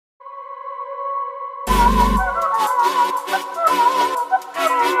May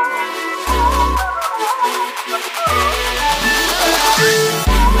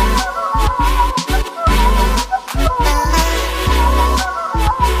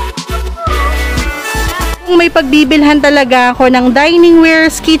pagbibilhan talaga ako ng dining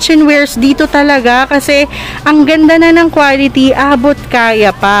wares, kitchenwares dito talaga kasi ang ganda na ng quality, abot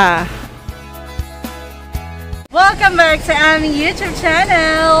kaya pa. Welcome back sa aming YouTube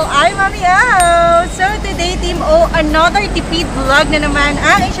channel. I'm Mami O. So today, Team O, another tipid vlog na naman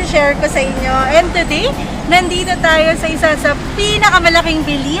ang i-share ko sa inyo. And today, nandito tayo sa isa sa pinakamalaking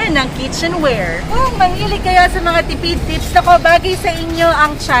bilihan ng kitchenware. Kung mahilig kayo sa mga tipid tips, ako bagay sa inyo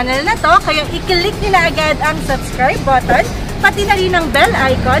ang channel na to. Kaya i-click nyo na agad ang subscribe button, pati na rin ang bell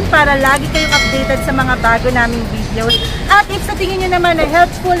icon para lagi kayong updated sa mga bago naming videos. At if sa tingin nyo naman na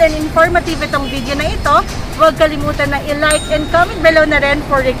helpful and informative itong video na ito, huwag kalimutan na i-like and comment below na rin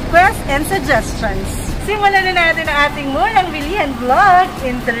for requests and suggestions. Simulan na natin ang ating munang bilihan vlog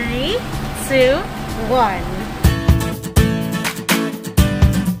in 3, 2, 1.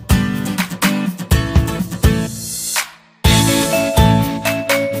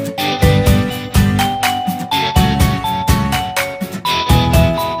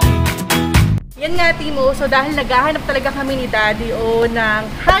 Yan nga, Timo. So dahil naghahanap talaga kami ni Daddy O ng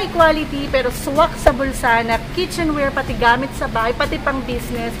high quality pero swak sa bulsa na kitchenware, pati gamit sa bahay, pati pang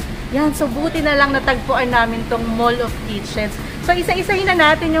business. Yan, so buti na lang natagpuan namin tong Mall of Kitchens. So isa-isahin na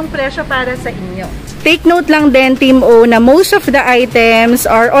natin yung presyo para sa inyo. Take note lang din, Team O, na most of the items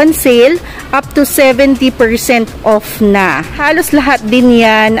are on sale up to 70% off na. Halos lahat din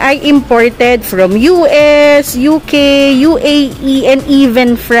yan ay imported from US, UK, UAE, and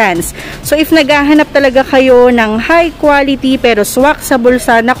even France. So if naghahanap talaga kayo ng high quality pero swak sa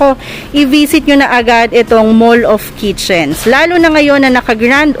bulsa, nako, i-visit nyo na agad itong Mall of Kitchens. Lalo na ngayon na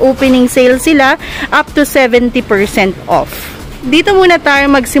naka-grand opening sale sila, up to 70% off. Dito muna tayo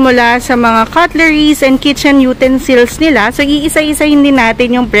magsimula sa mga cutleries and kitchen utensils nila. So, iisa-isahin din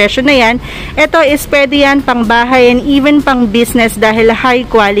natin yung presyo na yan. Ito is pwede yan pang bahay and even pang business dahil high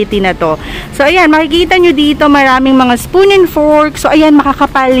quality na to. So, ayan, makikita nyo dito maraming mga spoon and fork. So, ayan,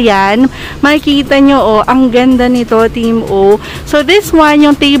 makakapal yan. Makikita nyo, oh, ang ganda nito, Team O. So, this one,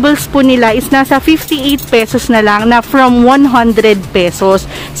 yung tablespoon nila is nasa 58 pesos na lang na from 100 pesos.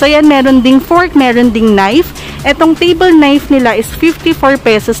 So, ayan, meron ding fork, meron ding knife. Etong table knife nila is 54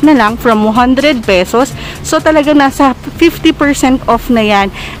 pesos na lang from 100 pesos. So talaga nasa 50% off na yan.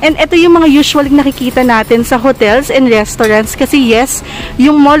 And ito yung mga usually nakikita natin sa hotels and restaurants kasi yes,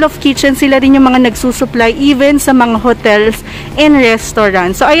 yung Mall of Kitchen sila rin yung mga nagsusupply even sa mga hotels and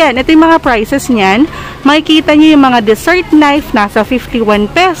restaurants. So ayan, ito yung mga prices niyan. Makikita nyo yung mga dessert knife nasa 51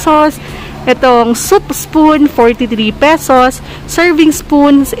 pesos. Itong soup spoon 43 pesos. Serving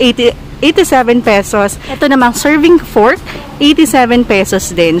spoons 87 pesos. Ito namang serving fork, 87 pesos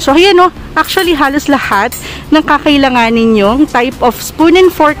din. So, ayan o, actually halos lahat ng kakailanganin yung type of spoon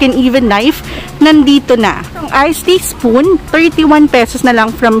and fork and even knife, nandito na. Ang iced tea spoon, 31 pesos na lang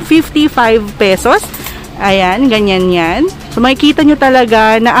from 55 pesos. Ayan, ganyan yan. So, makikita nyo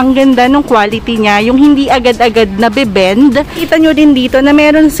talaga na ang ganda ng quality niya, yung hindi agad-agad na bebend. Kita nyo din dito na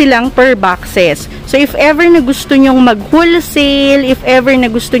meron silang per boxes. So, if ever na gusto nyong mag-wholesale, if ever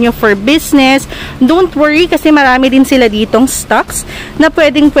na gusto nyo for business, don't worry kasi marami din sila ditong stocks na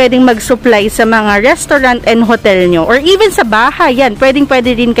pwedeng-pwedeng mag-supply sa mga restaurant and hotel nyo. Or even sa bahay, yan,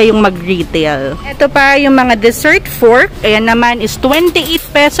 pwedeng-pwede din kayong mag-retail. Ito pa yung mga dessert fork. Ayan naman is 28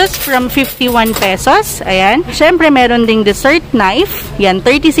 pesos from 51 pesos. Ayan. Siyempre, meron ding dessert knife. Yan,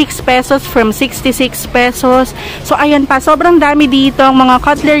 36 pesos from 66 pesos. So, ayan pa, sobrang dami dito ang mga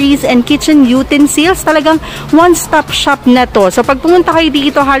cutleries and kitchen utensils. Talagang one-stop shop na to. So, pag pumunta kayo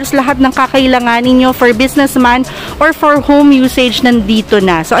dito, halos lahat ng kakailanganin nyo for businessman or for home usage nandito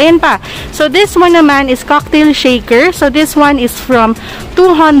na. So, ayan pa. So, this one naman is cocktail shaker. So, this one is from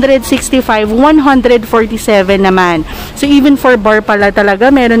 265, 147 naman. So, even for bar pala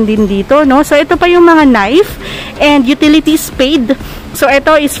talaga, meron din dito, no? So, ito pa yung mga knife and utility spade. So,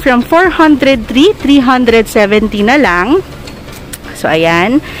 ito is from 403, 370 na lang. So,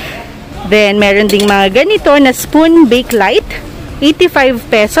 ayan. Then, meron ding mga ganito na spoon bake light. 85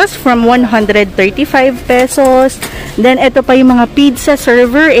 pesos from 135 pesos. Then, ito pa yung mga pizza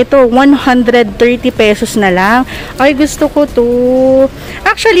server. Ito, 130 pesos na lang. Ay, gusto ko to.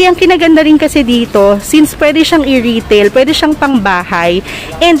 Actually, ang kinaganda rin kasi dito, since pwede siyang i-retail, pwede siyang pangbahay.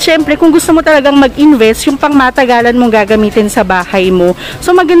 And, syempre, kung gusto mo talagang mag-invest, yung pangmatagalan mong gagamitin sa bahay mo.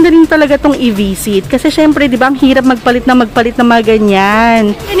 So, maganda rin talaga tong i-visit. Kasi, syempre, di ba, ang hirap magpalit na mga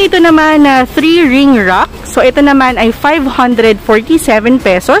ganyan. And ito naman na 3-ring rack. So, ito naman ay 547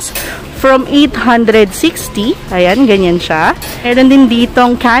 pesos from 860. Ayan, ganyan siya. Meron din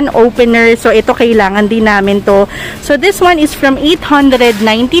ditong can opener. So, ito kailangan din namin to. So, this one is from 890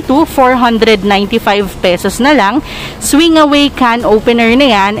 to 495 pesos na lang. Swing away can opener na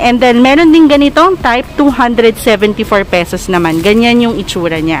yan. And then, meron din ganitong type, 274 pesos naman. Ganyan yung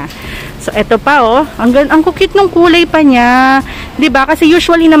itsura niya. So, ito pa, oh. Ang kukit ng kulay pa niya. 'Di ba? Kasi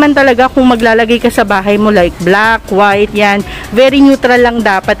usually naman talaga kung maglalagay ka sa bahay mo like black, white, yan. Very neutral lang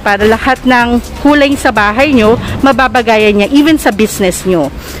dapat para lahat ng kulay sa bahay nyo, mababagayan niya even sa business nyo.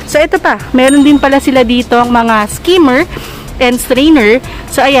 So, ito pa. Meron din pala sila dito ang mga skimmer and strainer.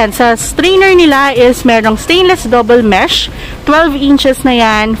 So, ayan, sa strainer nila is merong stainless double mesh, 12 inches na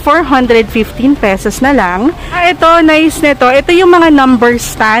yan, 415 pesos na lang. Ito, nice nito. Ito yung mga number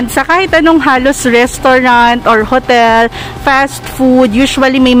stand sa kahit anong halos restaurant or hotel, fast food,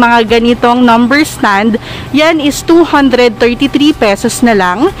 usually may mga ganitong number stand. Yan is 233 pesos na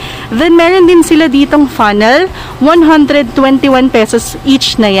lang. Then, meron din sila ditong funnel, 121 pesos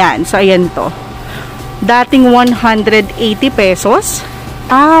each na yan. So, ayan to. Dating 180 pesos.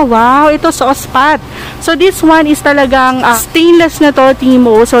 Ah, wow. Ito saucepat. So, this one is talagang stainless na to,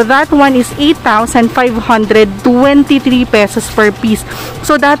 Timo. So, that one is 8,523 pesos per piece.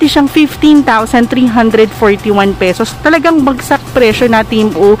 So, dati siyang 15,341 pesos. Talagang bagsak presyo na,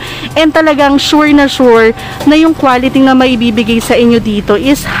 Timo. And talagang sure na yung quality na maibibigay sa inyo dito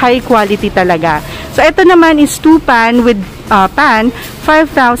is high quality talaga. So, ito naman is 2 pan with pan,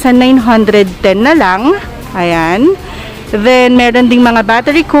 5,910 na lang. Ayan. Then, meron ding mga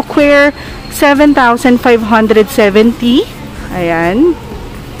battery cookware, 7,570. Ayan.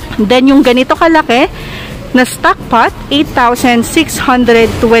 Then, yung ganito kalaki na stock pot, 8,624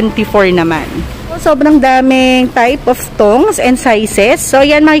 naman. Sobrang daming type of tongs and sizes. So,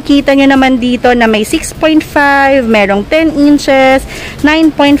 ayan, makikita nyo naman dito na may 6.5, merong 10 inches,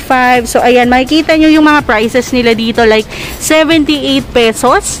 9.5. So, ayan, makikita nyo yung mga prices nila dito like 78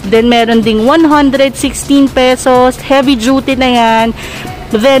 pesos. Then, meron ding 116 pesos. Heavy duty na yan.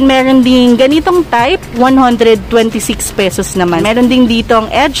 Then, meron ding ganitong type, 126 pesos naman. Meron ding dito ang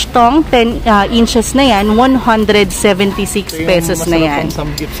edge tong, 10 inches na yan, 176 pesos na yan.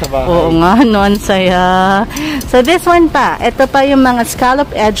 Oo nga, noon saya. So, this one pa. Ito pa yung mga scallop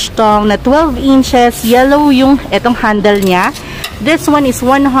edge tong na 12 inches, yellow yung etong handle niya. This one is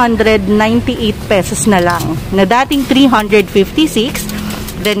 198 pesos na lang. Na dating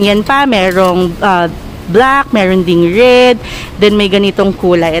 356. Then, yan pa, merong black, meron ding red, then may ganitong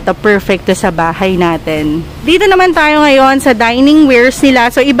kulay. Ito, perfect to sa bahay natin. Dito naman tayo ngayon sa dining wares nila.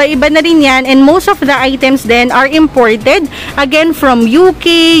 So, iba-iba na rin yan. And most of the items then are imported. Again, from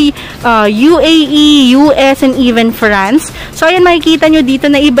UK, UAE, US, and even France. So, ayan, makikita nyo dito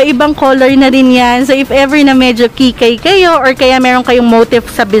na iba-ibang color na rin yan. So, if ever na medyo kikay kayo or kaya meron kayong motive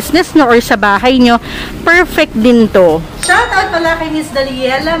sa business nyo or sa bahay nyo, perfect din to. Shoutout pala kay Miss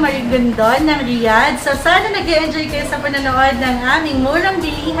Daliela Marigondon ng Riyadh. So, sana nag-enjoy kayo sa panonood ng aming Murang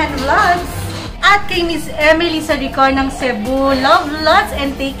Bilihan Vlogs. At kay Miss Emily Sarico ng Cebu. Love lots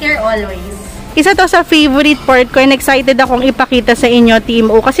and take care always. Isa to sa favorite part ko and excited akong ipakita sa inyo,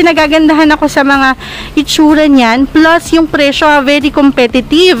 Team O. Kasi nagagandahan ako sa mga itsura niyan. Plus, yung presyo, very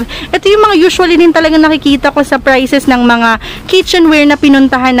competitive. Ito yung mga usually din talaga nakikita ko sa prices ng mga kitchenware na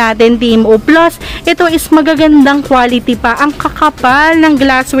pinuntahan natin, Team O. Plus, ito is magagandang quality pa. Ang kakapal ng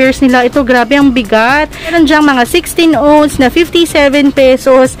glasswares nila. Ito, grabe ang bigat. Meron dyang mga 16 ounce na 57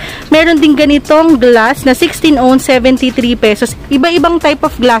 pesos. Meron din ganitong glass na 16 ounce, 73 pesos. Iba-ibang type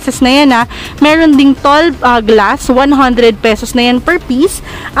of glasses na yan, ha. Meron ding tall glass, 100 pesos na yan per piece.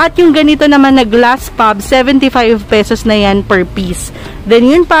 At yung ganito naman na glass pub, 75 pesos na yan per piece. Then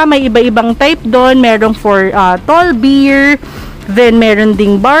yun pa, may iba-ibang type doon. Meron for tall beer. Then meron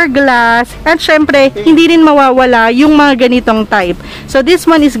ding bar glass. At syempre, hindi rin mawawala yung mga ganitong type. So this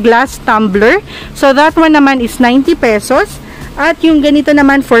one is glass tumbler. So that one naman is 90 pesos. At yung ganito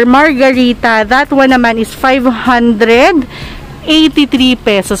naman for margarita, that one naman is 583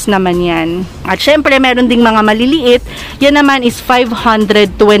 pesos naman yan. At syempre, meron ding mga maliliit. Yan naman is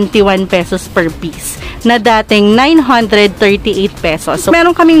 521 pesos per piece. Na dating 938 pesos. So,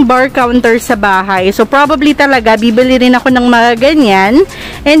 meron kaming bar counter sa bahay. So, probably talaga, bibili rin ako ng mga ganyan.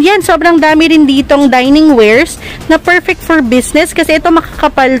 And yan, sobrang dami rin ditong dining wares na perfect for business. Kasi ito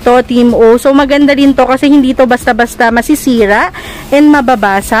makakapal to, Team O. So, maganda rin to kasi hindi to basta-basta masisira and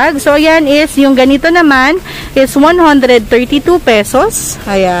mababasag. So, yan is, yung ganito naman is 132 pesos.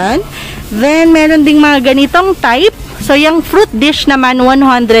 Ayan. Then, meron ding mga ganitong type. So, yung fruit dish naman,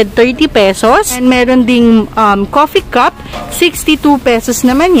 130 pesos. And meron ding coffee cup, 62 pesos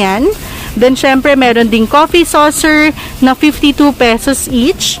naman yan. Then, syempre, meron ding coffee saucer na 52 pesos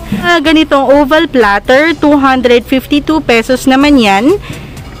each. Ganitong oval platter, 252 pesos naman yan.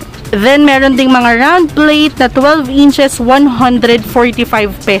 Then, meron ding mga round plate na 12 inches, 145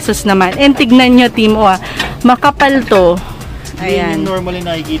 pesos naman. And tignan nyo, team, makapal to. Ayan. Yung normally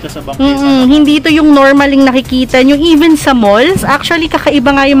nakikita sa bangketa. Hindi ito yung normaling nakikita nyo. Even sa malls, actually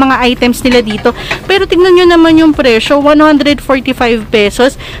kakaiba nga yung mga items nila dito. Pero tignan nyo naman yung presyo, 145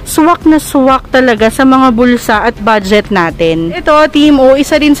 pesos. Swak na swak talaga sa mga bulsa at budget natin. Ito, team,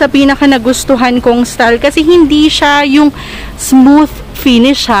 isa rin sa pinaka nagustuhan kong style kasi hindi siya yung smooth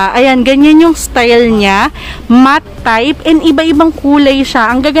finish ha. Ayan, ganyan yung style niya. Matte type and iba-ibang kulay siya.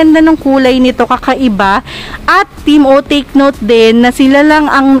 Ang gaganda ng kulay nito, kakaiba. At team, take note din na sila lang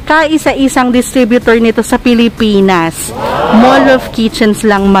ang kaisa-isang distributor nito sa Pilipinas. Mall of Kitchens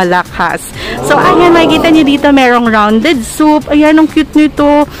lang malakas. So, ayan, makikita niyo dito merong rounded soup. Ayan, ang cute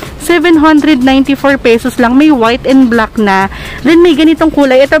nito. 794 pesos lang. May white and black na. Then, may ganitong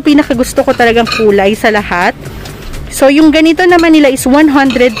kulay. Ito, pinakagusto ko talagang kulay sa lahat. So, yung ganito naman nila is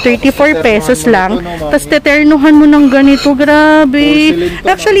 134 pesos lang. Tapos, teternuhan mo ng ganito. Grabe.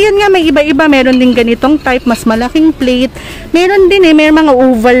 Actually, yan nga, may iba-iba. Meron din ganitong type, mas malaking plate. Meron din may mga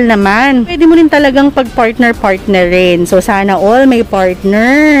oval naman. Pwede mo rin talagang pag-partner-partner rin. So, sana all may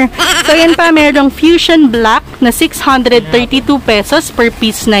partner. So, yan pa, merong Fusion Black na 632 pesos per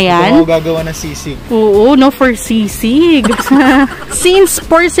piece na yan. Oo, gagawa na sisig. Oo, no, for sisig. Since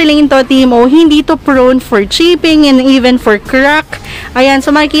porcelain to, Timo, hindi to prone for chipping and even for crack. Ayan,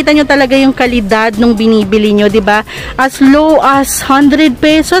 so makikita nyo talaga yung kalidad nung binibili nyo, diba? As low as 100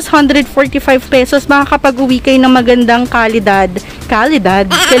 pesos, 145 pesos, makakapag-uwi kayo ng magandang kalidad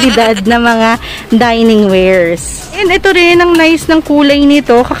na mga dining wares. And ito rin, ang nice ng kulay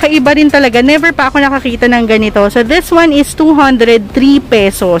nito, kakaiba rin talaga. Never pa ako nakakita ng ganito. So, this one is 203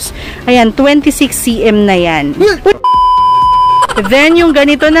 pesos. Ayan, 26 cm na yan. Then, yung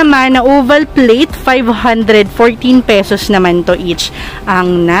ganito naman na oval plate, 514 pesos naman to each.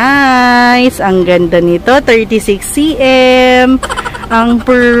 Ang nice. Ang ganda nito. 36 cm. Ang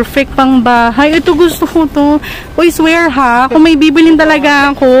perfect pang bahay. Ito, gusto ko to. Uy, swear ha, kung may bibilin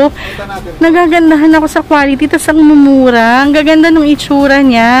talaga ako, nagagandahan ako sa quality, tas ang mumura. Ang gaganda ng itsura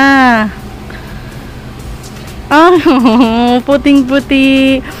niya.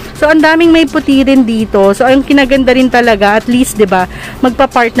 Puting-puti. So, ang daming may puti rin dito. So, ang kinaganda rin talaga, at least, 'di ba,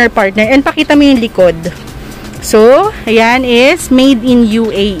 magpa-partner-partner. And pakita mo yung likod. So, ayan is made in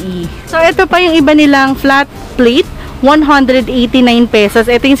UAE. So, ito pa yung iba nilang flat plate, 189 pesos.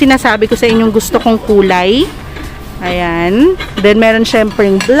 Ito yung sinasabi ko sa inyong gusto kong kulay. Ayan. Then, meron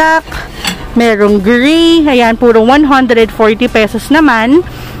syempreng black, merong gray. Ayan, puro 140 pesos naman.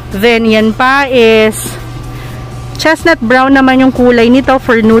 Then, yan pa is chestnut brown naman yung kulay nito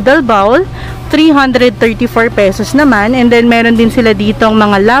for noodle bowl. 334 pesos naman. And then, meron din sila ditong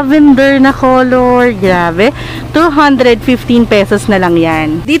mga lavender na color. Grabe. 215 pesos na lang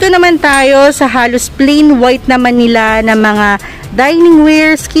yan. Dito naman tayo sa halos plain white naman nila na mga dining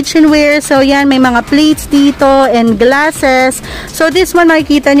wares, kitchenware. So, yan, may mga plates dito and glasses. So, this one,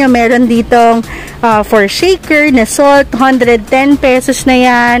 makikita nyo, meron ditong for shaker na salt, 110 pesos na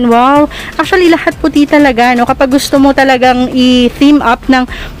yan. Wow! Actually, lahat puti talaga, no? Kapag gusto mo talagang i-theme up ng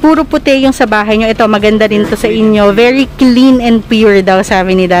puro puti yung sa bahay nyo, ito, maganda din to sa inyo. Very clean and pure daw,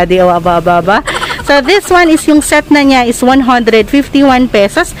 sabi ni Daddy. O, aba. So, this one is yung set na niya is 151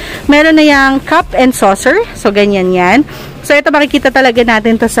 pesos. Meron na yung cup and saucer. So, ganyan yan. So, ito makikita talaga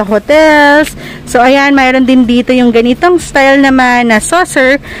natin to sa hotels. So, ayan, mayroon din dito yung ganitong style naman na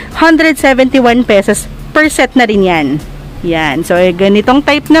saucer. 171 pesos per set na rin yan. Yan. So, ganitong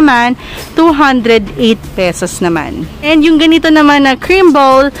type naman, 208 pesos naman. And yung ganito naman na cream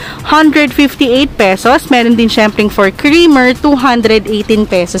bowl, 158 pesos. Meron din syempleng for creamer, 218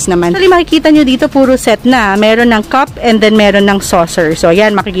 pesos naman. Actually, makikita nyo dito, puro set na. Meron ng cup and then meron ng saucer. So,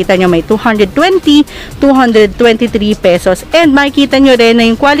 yan, makikita nyo may 220, 223 pesos. And makikita nyo rin na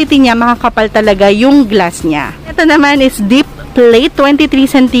yung quality niya, makakapal talaga yung glass niya. Ito naman is deep plate, 23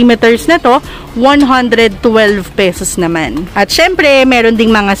 centimeters na to, 112 pesos naman. At syempre, meron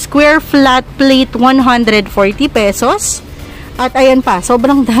ding mga square flat plate, 140 pesos. At ayan pa,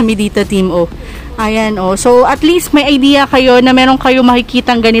 sobrang dami dito, Team O. Ayan, oh. So, at least may idea kayo na meron kayo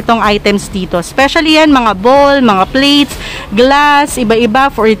makikitang ganitong items dito. Especially yan, mga bowl, mga plates, glass,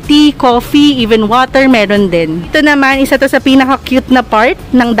 iba-iba for tea, coffee, even water, meron din. Ito naman, isa to sa pinaka-cute na part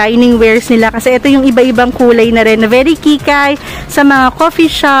ng dining wares nila. Kasi ito yung iba-ibang kulay na rin na very kikay sa mga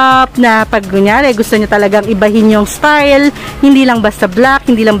coffee shop na pag kunyari, gusto nyo talagang ibahin yung style. Hindi lang basta black,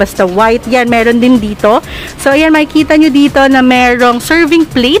 hindi lang basta white. Yan, meron din dito. So, ayan, makikita nyo dito na merong serving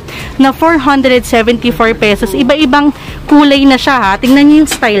plate na 474 pesos. Iba-ibang kulay na siya ha. Tingnan niyo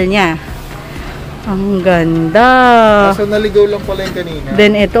yung style niya. Ang ganda. So, naligaw lang pala yung kanina.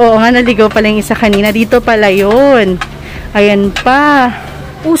 Then ito, nga naligaw pala yung isa kanina. Dito pala yun. Ayan pa.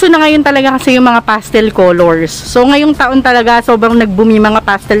 Uso na ngayon talaga kasi yung mga pastel colors. So, ngayong taon talaga, sobrang nag-boom yung mga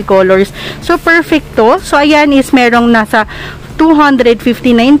pastel colors. So, perfect to. So, ayan is merong nasa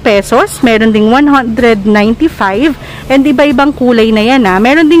 259 pesos, meron ding 195, and iba-ibang kulay na yan ha.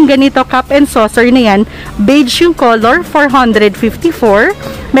 Meron ding ganito cup and saucer na yan, beige yung color, 454,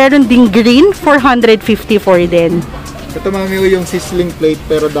 meron ding green, 454 din. Ito mami yung sizzling plate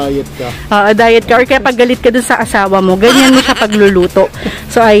pero diet ka. Diet ka or kaya pag galit ka dun sa asawa mo, ganyan mo siya pagluluto.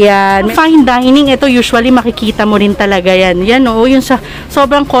 So ayan, fine dining, ito usually makikita mo rin talaga yan. Yan o, yung sa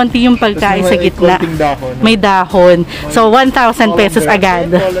sobrang konti yung pagkain sa gitna. May dahon. So 1,000 pesos agad.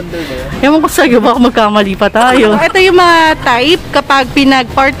 Ewan ko sa'yo, baka magkamali pa tayo. Ito yung mga type kapag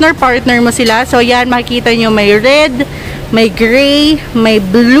pinag-partner mo sila. So yan, makikita nyo may red, may gray, may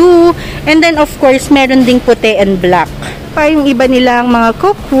blue, and then of course meron ding puti and black. Pa yung iba nilang mga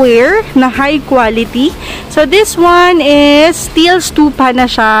cookware na high quality. So this one is steel stupa na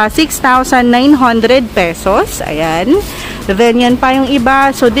siya, 6,900 pesos. Ayan. Then yan pa yung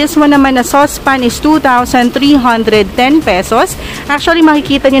iba. So this one naman na saucepan is 2,310 pesos. Actually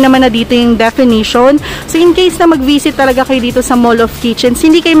makikita nyo naman na dito yung definition. So in case na mag-visit talaga kayo dito sa Mall of Kitchens,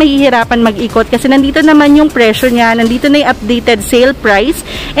 hindi kayo mahihirapan mag-ikot kasi nandito naman yung presyo niya, nandito na yung updated sale price,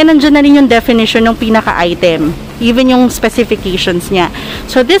 and nandyan na rin yung definition ng pinaka-item. Even yung specifications niya.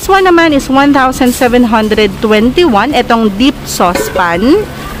 So this one naman is 1,721. Itong deep saucepan.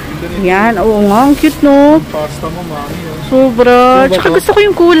 Yan. Oo nga. Ang cute no. Pasta mo mami. Sobra. Tsaka gusto ko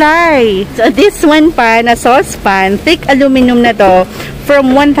yung kulay. So this one pa na saucepan, thick aluminum na to,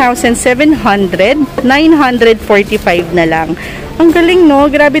 from 1,700, 945 na lang. Ang galing no,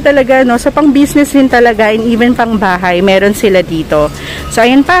 grabe talaga no, sa pang business din talaga, and even pang bahay, meron sila dito. So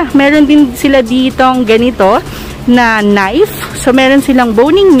ayan pa, meron din sila ditong ganito na knife. So meron silang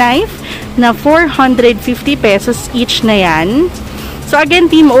boning knife na 450 pesos each na yan. So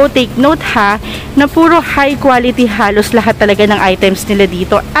again, Team O, take note ha, na puro high quality halos lahat talaga ng items nila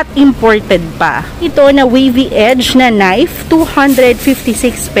dito at imported pa. Ito na wavy edge na knife,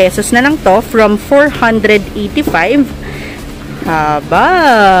 256 pesos na lang to from 485.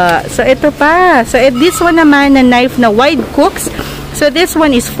 Haba. So ito pa. So this one naman na knife na wide cooks. So this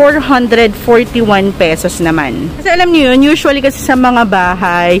one is 441 pesos naman. Kasi alam niyo yun, usually kasi sa mga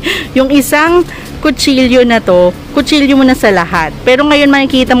bahay, yung isang kutsilyo na to, kutsilyo mo na sa lahat. Pero ngayon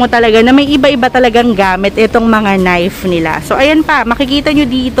makikita mo talaga na may iba-iba talagang gamit itong mga knife nila. So ayan pa, makikita nyo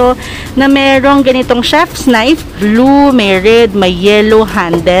dito na merong ganitong chef's knife, blue, may red, may yellow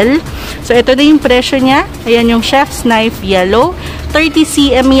handle. So ito din yung presyo niya. Ayan yung chef's knife, yellow. 30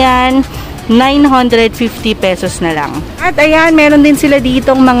 cm yan. 950 pesos na lang. At ayan, meron din sila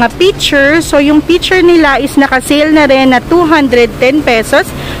ditong mga pitcher. So yung pitcher nila is naka-sale na rin na 210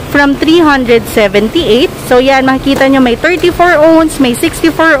 pesos from 378. So yan, makikita nyo may 34 ounce, may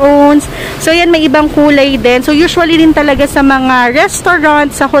 64 ounce. So yan, may ibang kulay din. So usually din talaga sa mga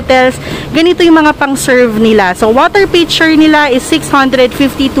restaurants, sa hotels, ganito yung mga pang-serve nila. So water pitcher nila is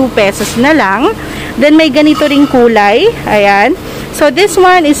 652 pesos na lang. Then may ganito ring kulay. Ayan. So this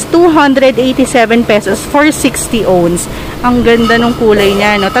one is 287 pesos for 60 ounce. Ang ganda ng kulay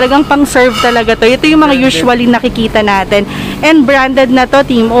niya, no? Talagang pang-serve talaga to. Ito yung mga usually nakikita natin. And branded na to,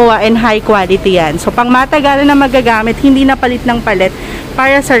 Team OA, and high quality yan. So pang matagalan na magagamit, hindi na palit ng palit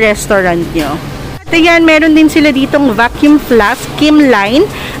para sa restaurant nyo. At yan, meron din sila ditong vacuum flask, Kimline,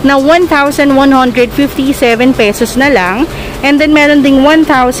 na 1,157 pesos na lang. And then meron ding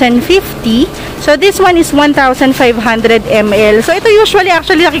 1,050. So this one is 1,500 ml. So ito usually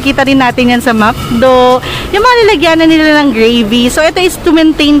actually nakikita rin natin yan sa McDo. Yung mga nilagyanan nila ng gravy. So ito is to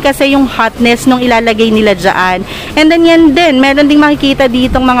maintain kasi yung hotness nung ilalagay nila dyan. And then yan din, meron ding makikita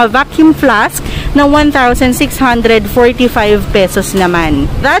ditong mga vacuum flask na 1,645 pesos naman.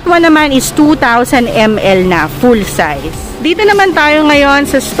 That one naman is 2,000 ml na full size. Dito naman tayo ngayon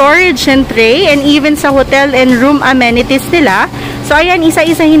sa storage and tray and even sa hotel and room amenities nila. So, ayan,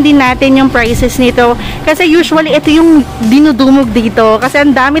 isa-isahin din natin yung prices nito. Kasi usually, ito yung dinudumog dito. Kasi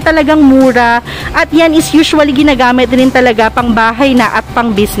ang dami talagang mura. At yan is usually ginagamit din talaga pang bahay na at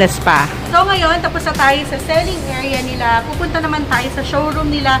pang business pa. So, ngayon, tapos na tayo sa selling area nila. Pupunta naman tayo sa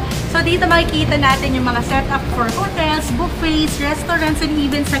showroom nila. So, dito makikita natin yung mga setup for hotels, buffets, restaurants, and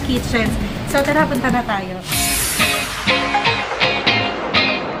even sa kitchens. So, tara, punta na tayo.